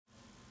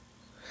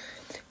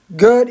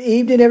Good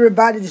evening,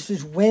 everybody. This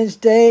is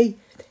Wednesday.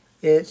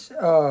 It's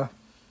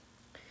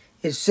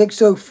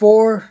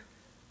 6:04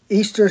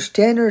 Eastern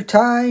Standard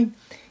Time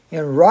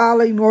in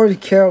Raleigh, North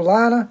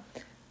Carolina.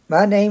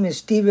 My name is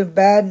Stephen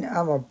Baden.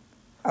 I'm an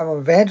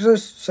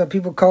evangelist. Some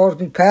people call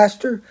me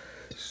pastor.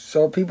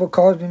 Some people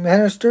call me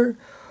minister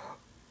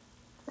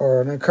or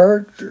an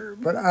encourager.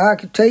 But I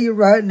can tell you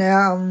right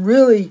now, I'm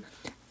really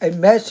a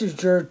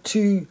messenger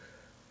to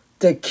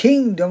the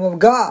kingdom of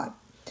God.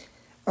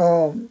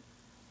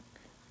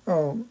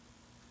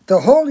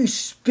 The Holy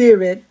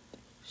Spirit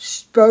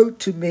spoke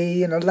to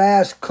me in the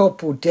last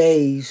couple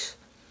days,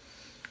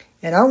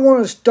 and I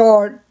want to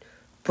start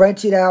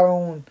branching out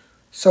on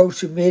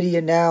social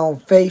media now, on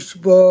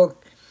Facebook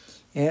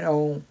and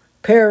on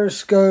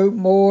Periscope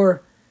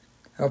more.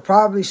 I'll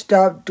probably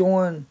stop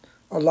doing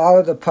a lot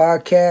of the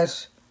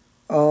podcasts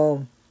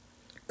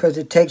because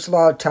it takes a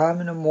lot of time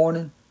in the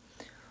morning.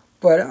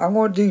 But I'm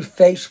going to do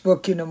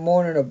Facebook in the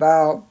morning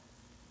about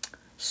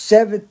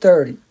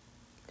 7:30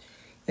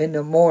 in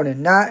the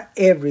morning. Not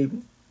every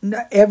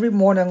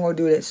morning. I'm going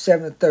to do it at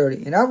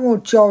 7:30. And I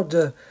want y'all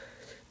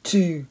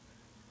to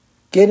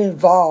get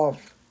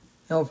involved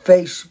on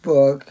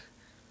Facebook.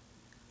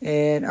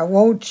 And I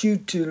want you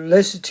to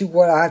listen to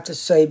what I have to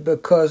say,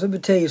 because let me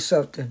tell you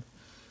something.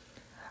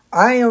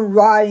 I am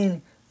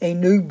writing a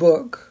new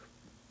book.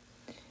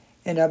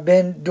 And I've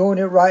been doing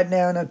it right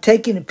now. And I'm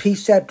taking it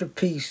piece after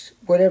piece,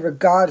 whatever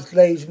God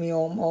lays me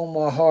on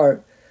my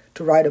heart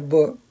to write a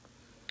book.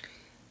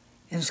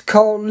 And it's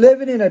called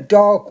Living in a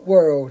Dark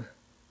World.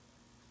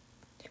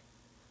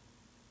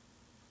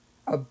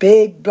 A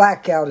big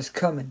blackout is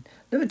coming.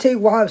 Let me tell you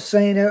why I'm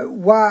saying that.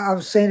 Why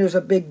I'm saying there's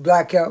a big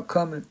blackout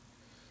coming.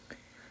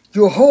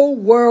 Your whole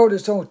world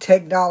is on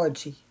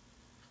technology.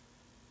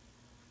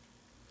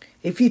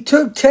 If you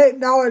took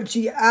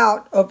technology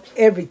out of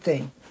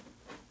everything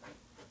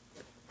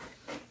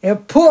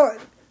and put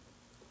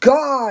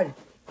God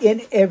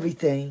in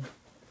everything,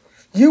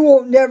 you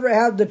will never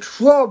have the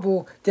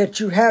trouble that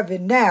you're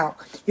having now.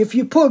 If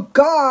you put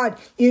God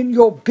in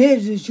your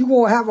business, you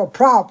won't have a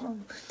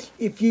problem.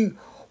 If you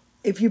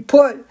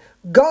put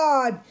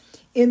God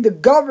in the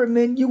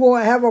government, you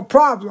won't have a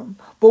problem.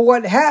 But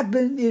what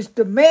happened is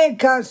the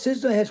mankind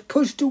system has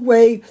pushed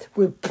away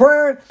with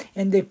prayer,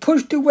 and they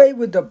pushed away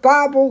with the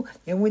Bible.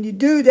 And when you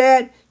do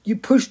that, you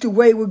pushed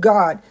away with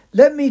God.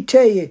 Let me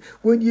tell you,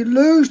 when you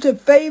lose the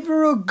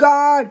favor of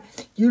God,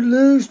 you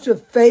lose the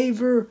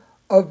favor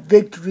of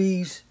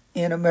victories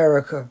in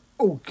America.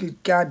 Oh,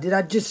 good God, did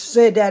I just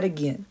say that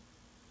again?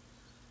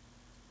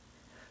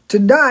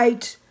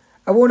 Tonight,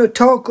 I want to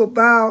talk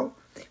about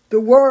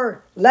the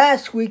word.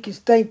 Last week is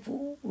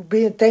thankful. We're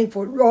being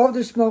thankful. All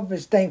this month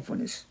is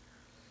thankfulness.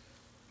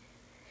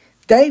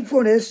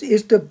 Thankfulness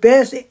is the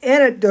best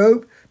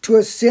antidote to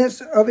a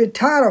sense of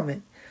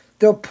entitlement,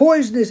 the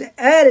poisonous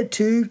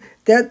attitude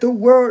that the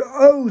world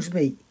owes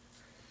me.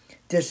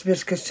 This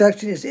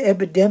misconception is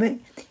epidemic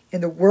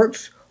in the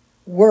works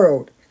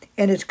world,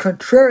 and it's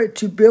contrary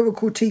to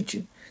biblical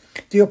teaching.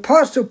 The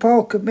Apostle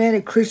Paul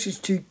commanded Christians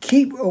to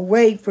keep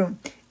away from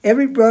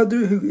every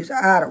brother who is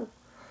idle.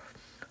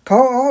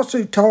 Paul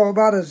also taught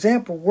about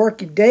example,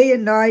 working day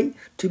and night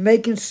to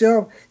make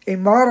himself a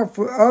model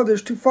for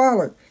others to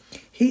follow.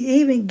 He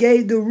even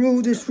gave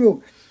this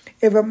rule: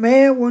 if a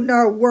man will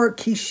not work,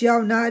 he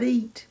shall not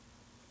eat.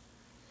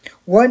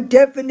 One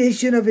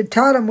definition of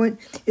entitlement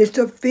is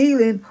the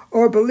feeling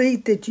or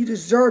belief that you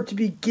deserve to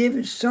be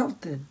given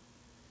something.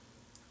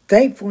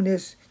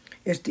 Thankfulness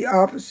is the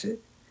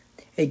opposite,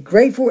 a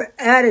grateful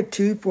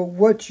attitude for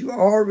what you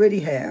already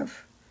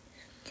have.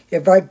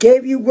 If I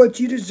gave you what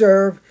you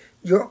deserve,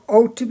 your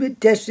ultimate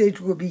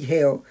destination will be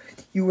hell.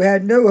 You will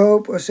have no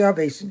hope of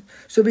salvation.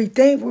 So be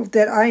thankful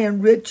that I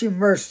am rich in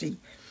mercy.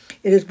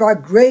 It is by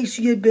grace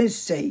you have been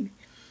saved.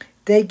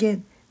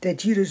 Thinking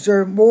that you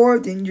deserve more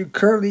than you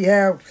currently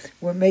have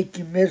will make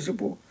you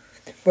miserable.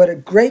 But a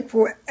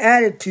grateful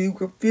attitude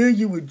will fill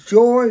you with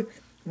joy.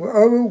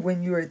 Moreover,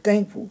 when you are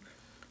thankful,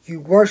 you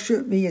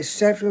worship me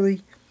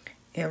exceptionally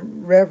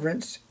in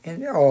reverence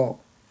and awe.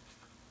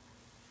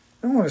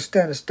 I want to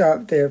stand and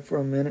stop there for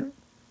a minute.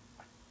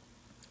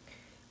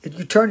 If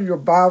you turn your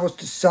Bibles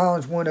to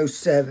Psalms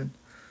 107,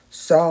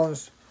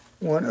 Psalms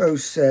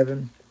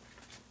 107.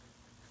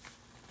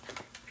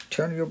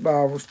 Turn your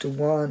Bibles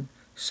to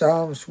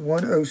Psalms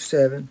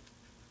 107.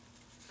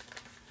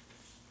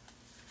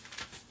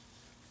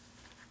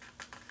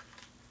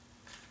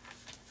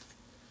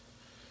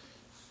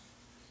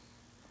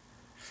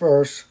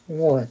 Verse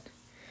 1.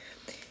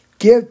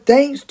 Give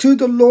thanks to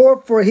the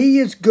Lord, for he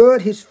is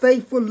good. His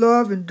faithful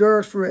love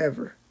endures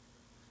forever.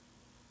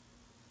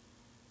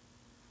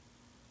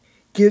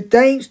 Give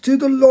thanks to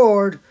the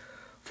Lord,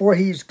 for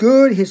he is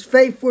good. His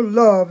faithful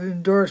love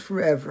endures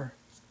forever.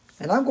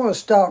 And I'm going to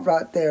stop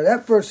right there.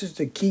 That verse is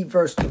the key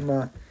verse to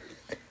mine.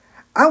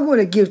 I'm going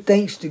to give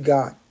thanks to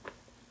God,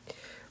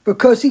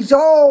 because he's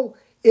all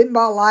in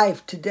my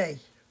life today.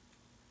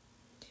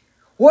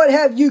 What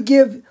have you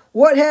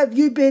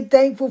been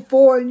thankful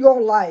for in your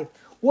life?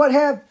 What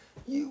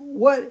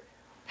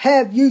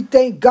have you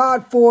thank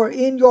God for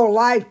in your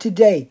life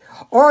today?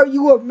 Are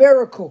you a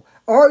miracle?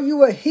 Are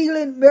you a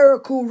healing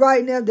miracle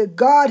right now that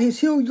God has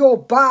healed your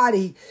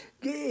body?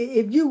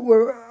 If you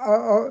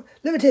were,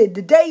 let me tell you,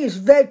 today is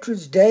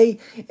Veterans Day,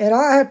 and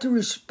I have to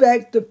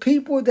respect the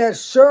people that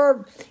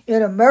serve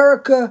in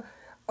America,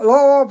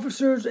 law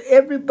officers,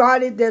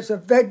 everybody that's a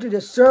veteran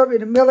that served in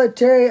the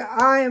military.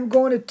 I am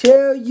going to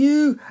tell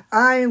you,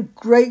 I am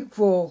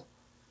grateful.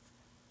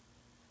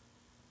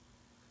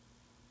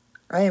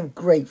 I am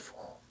grateful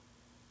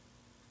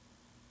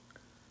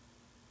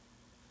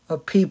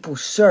of people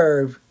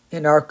served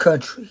in our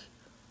country.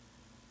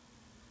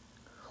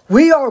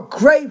 We are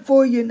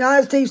grateful,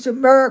 United States of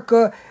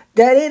America,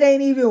 that it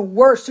ain't even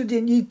worse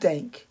than you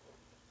think.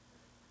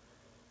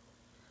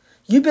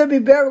 You better be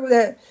better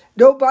that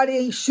nobody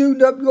ain't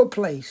shooting up your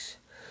place.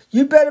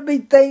 You better be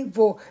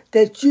thankful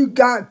that you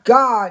got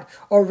God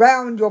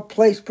around your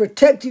place,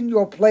 protecting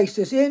your place,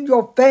 that's in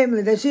your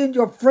family, that's in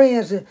your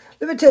friends. And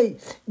let me tell you,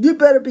 you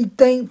better be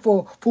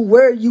thankful for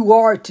where you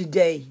are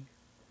today.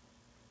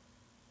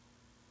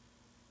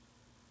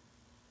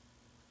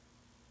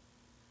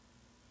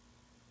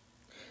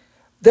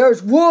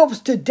 There's wolves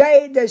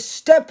today that's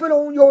stepping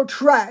on your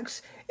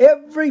tracks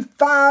every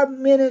 5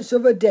 minutes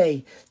of a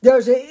day.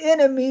 There's an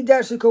enemy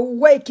that's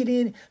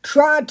awakening,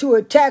 trying to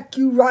attack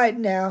you right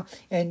now,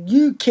 and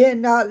you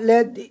cannot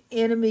let the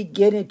enemy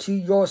get into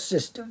your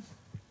system.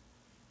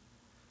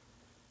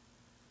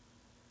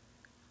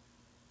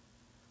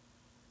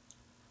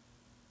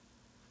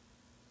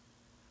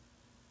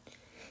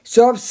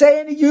 So I'm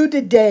saying to you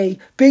today,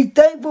 be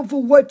thankful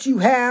for what you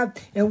have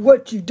and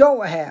what you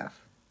don't have.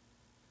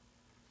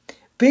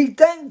 Be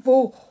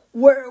thankful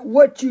for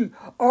what you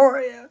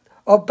are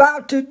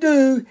about to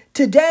do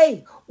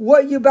today,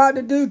 what you're about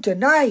to do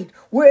tonight.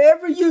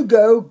 Wherever you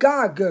go,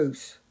 God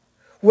goes.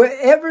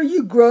 Wherever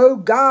you grow,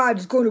 God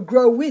is going to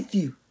grow with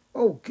you.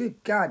 Oh, good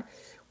God.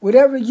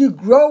 Whatever you're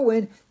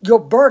growing,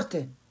 you're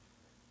birthing.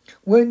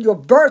 When you're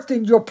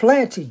birthing, you're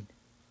planting.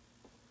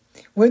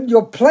 When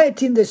you're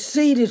planting, the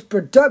seed is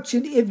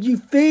production. If you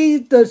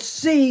feed the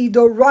seed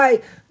the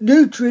right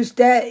nutrients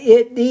that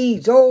it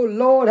needs. Oh,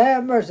 Lord,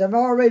 have mercy.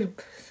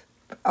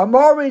 I'm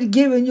already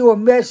giving you a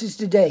message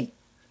today.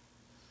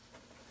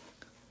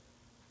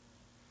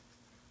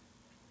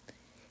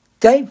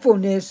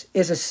 Thankfulness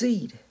is a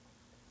seed.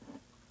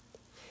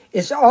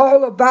 It's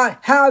all about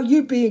how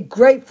you being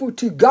grateful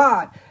to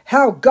God,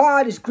 how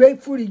God is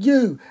grateful to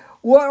you.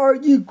 What are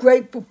you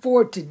grateful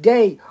for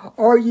today?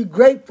 Are you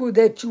grateful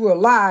that you're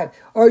alive?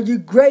 Are you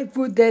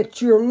grateful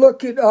that you're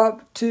looking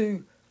up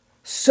to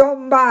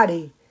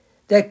somebody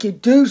that can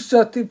do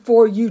something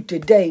for you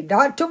today?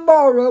 Not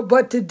tomorrow,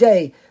 but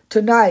today,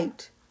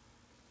 tonight.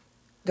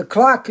 The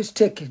clock is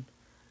ticking.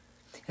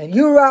 And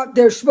you're out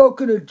there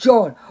smoking a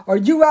joint. Are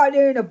you out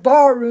there in a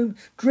bar room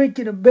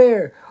drinking a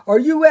beer? Are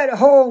you at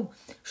home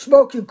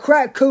smoking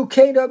crack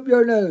cocaine up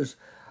your nose?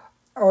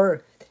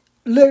 Or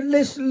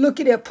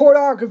looking at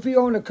pornography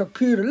on the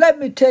computer? Let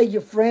me tell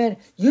you, friend,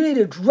 you need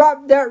to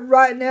drop that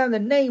right now in the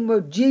name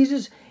of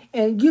Jesus.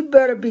 And you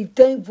better be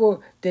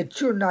thankful that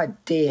you're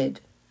not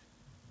dead.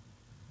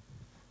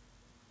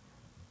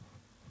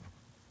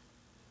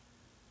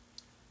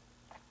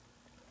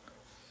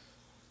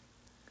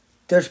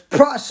 There's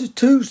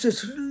prostitutes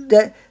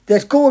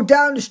that's going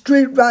down the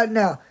street right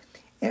now.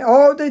 And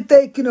all they're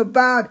thinking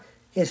about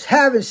is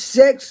having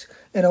sex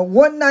and a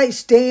one-night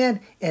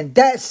stand, and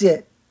that's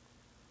it.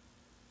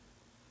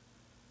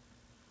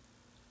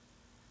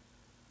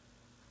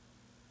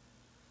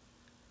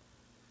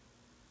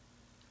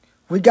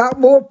 We got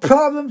more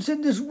problems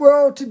in this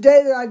world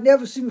today than I've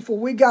never seen before.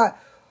 We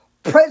got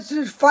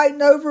presidents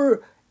fighting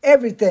over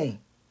everything.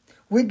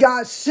 We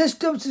got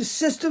systems and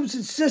systems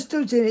and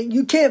systems, and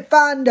you can't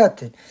find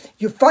nothing.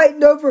 You're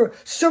fighting over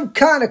some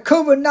kind of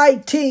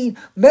COVID-19.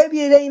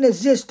 Maybe it ain't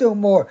exist no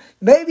more.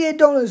 Maybe it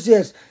don't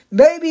exist.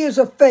 Maybe it's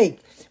a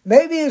fake.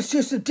 Maybe it's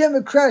just the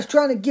Democrats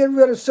trying to get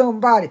rid of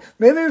somebody.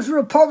 Maybe it's the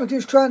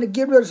Republicans trying to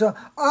get rid of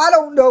somebody. I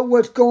don't know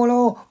what's going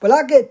on, but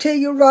I can tell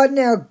you right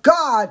now,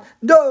 God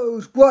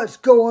knows what's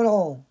going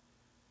on.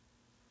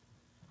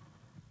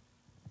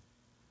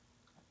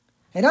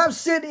 And I'm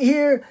sitting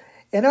here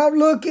and I'm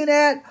looking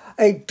at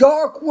a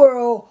dark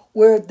world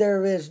where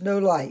there is no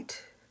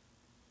light.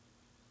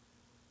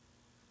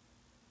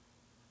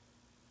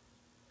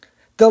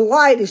 The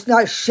light is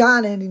not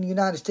shining in the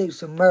United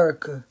States of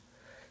America.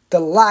 The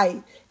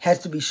light has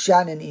to be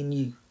shining in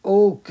you.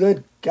 Oh,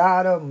 good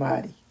God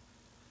Almighty.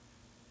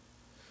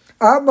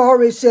 I'm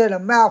already saying a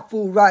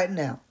mouthful right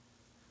now.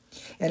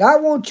 And I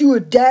want you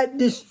to adapt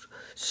this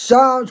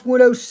Psalms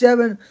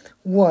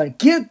 107:1.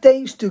 Give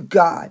thanks to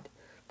God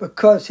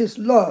because His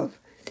love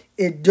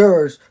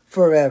endures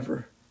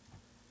forever.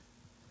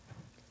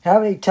 How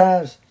many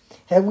times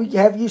have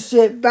you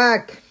sat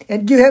back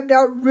and you have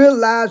not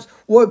realized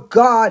what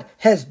God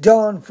has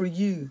done for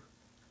you?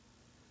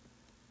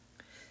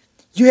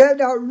 You have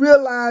not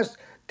realized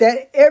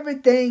that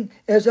everything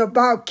is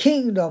about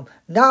kingdom,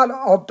 not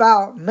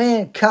about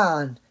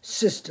mankind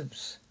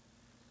systems.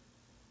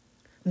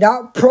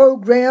 not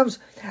programs.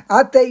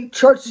 I think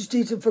churches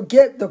need to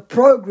forget the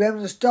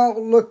programs and start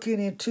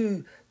looking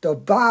into the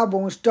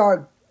Bible and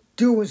start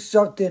doing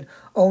something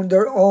on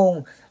their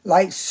own,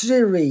 like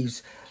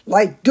series,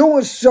 like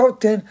doing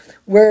something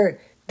where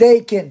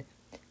they can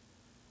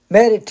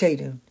meditate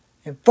and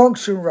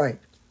function right.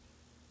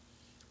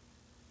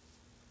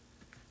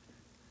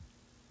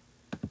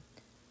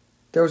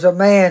 There was a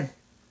man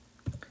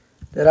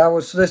that I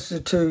was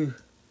listening to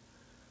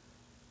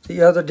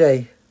the other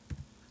day.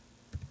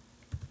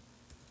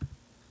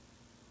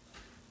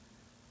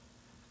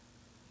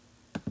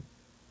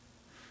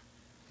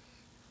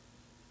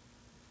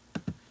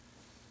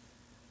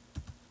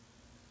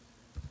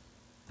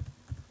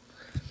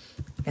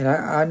 And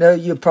I know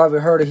you've probably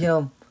heard of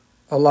him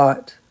a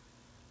lot.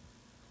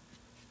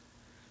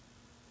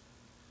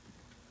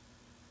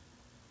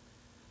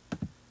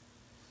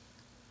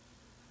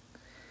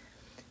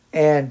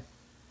 And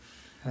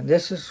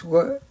this is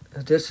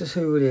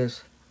who it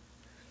is.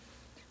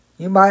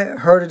 You might have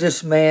heard of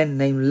this man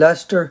named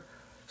Lester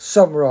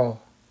Sumrall,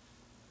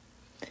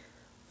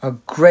 a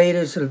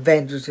greatest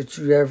evangelist that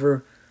you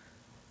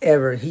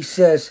ever. He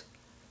said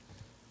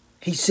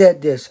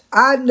this: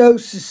 I know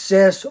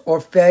success or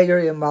failure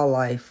in my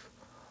life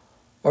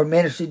or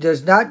ministry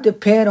does not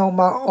depend on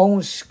my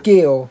own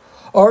skill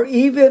or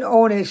even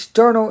on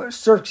external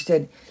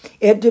circumstance.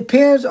 It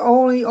depends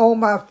only on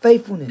my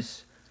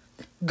faithfulness.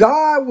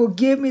 God will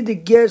give me the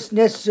gifts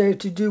necessary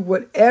to do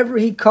whatever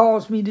He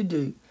calls me to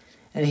do,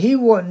 and He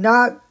will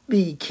not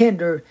be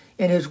hindered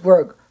in His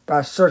work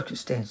by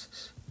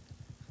circumstances.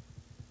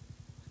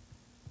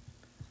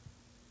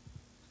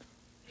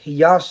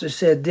 He also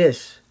said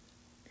this: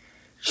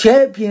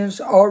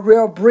 champions are a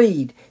rare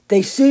breed.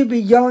 They see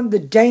beyond the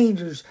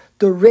dangers,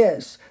 the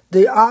risks,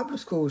 the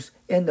obstacles,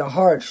 and the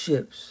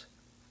hardships.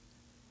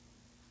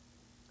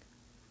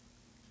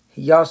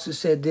 He also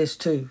said this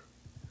too: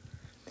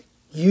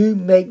 you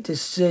make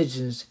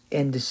decisions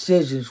and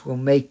decisions will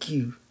make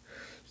you.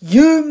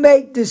 You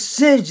make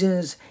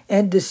decisions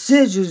and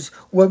decisions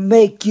will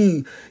make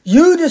you.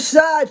 You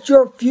decide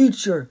your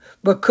future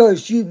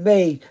because you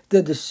made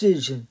the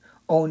decision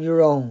on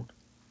your own.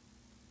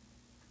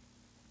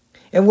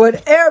 And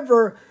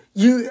whatever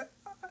you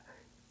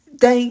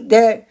think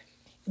that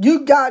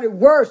you got it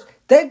worse,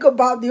 think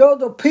about the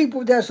other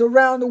people that's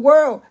around the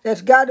world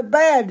that's got it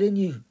bad than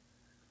you.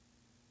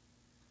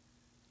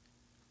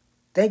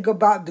 Think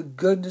about the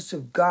goodness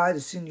of God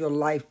that's in your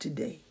life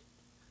today.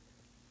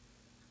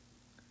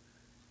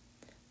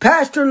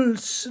 Pastor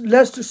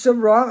Lester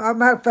Sumrall, as a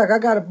matter of fact, I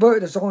got a book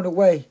that's on the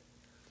way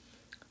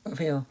of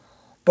him.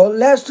 But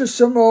Lester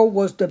Sumrall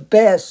was the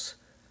best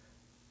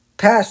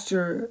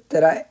pastor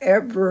that I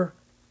ever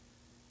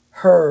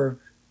heard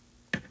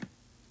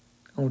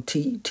on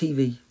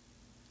TV.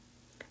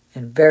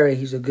 And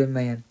he's a good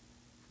man.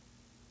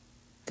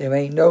 There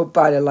ain't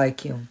nobody like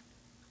him.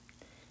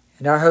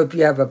 And I hope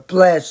you have a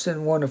blessed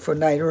and wonderful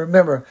night. And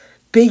remember,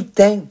 be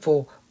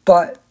thankful,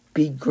 but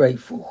be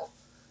grateful.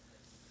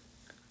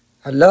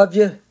 I love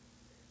you.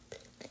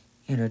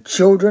 And the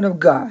children of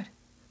God,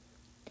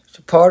 it's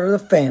a part of the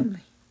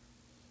family.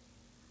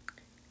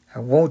 I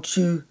want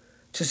you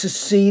to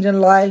succeed in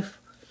life.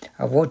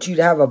 I want you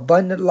to have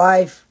abundant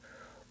life.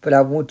 But I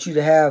want you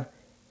to have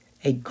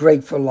a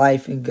grateful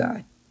life in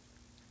God.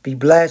 Be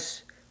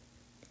blessed.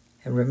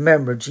 And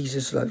remember,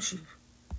 Jesus loves you.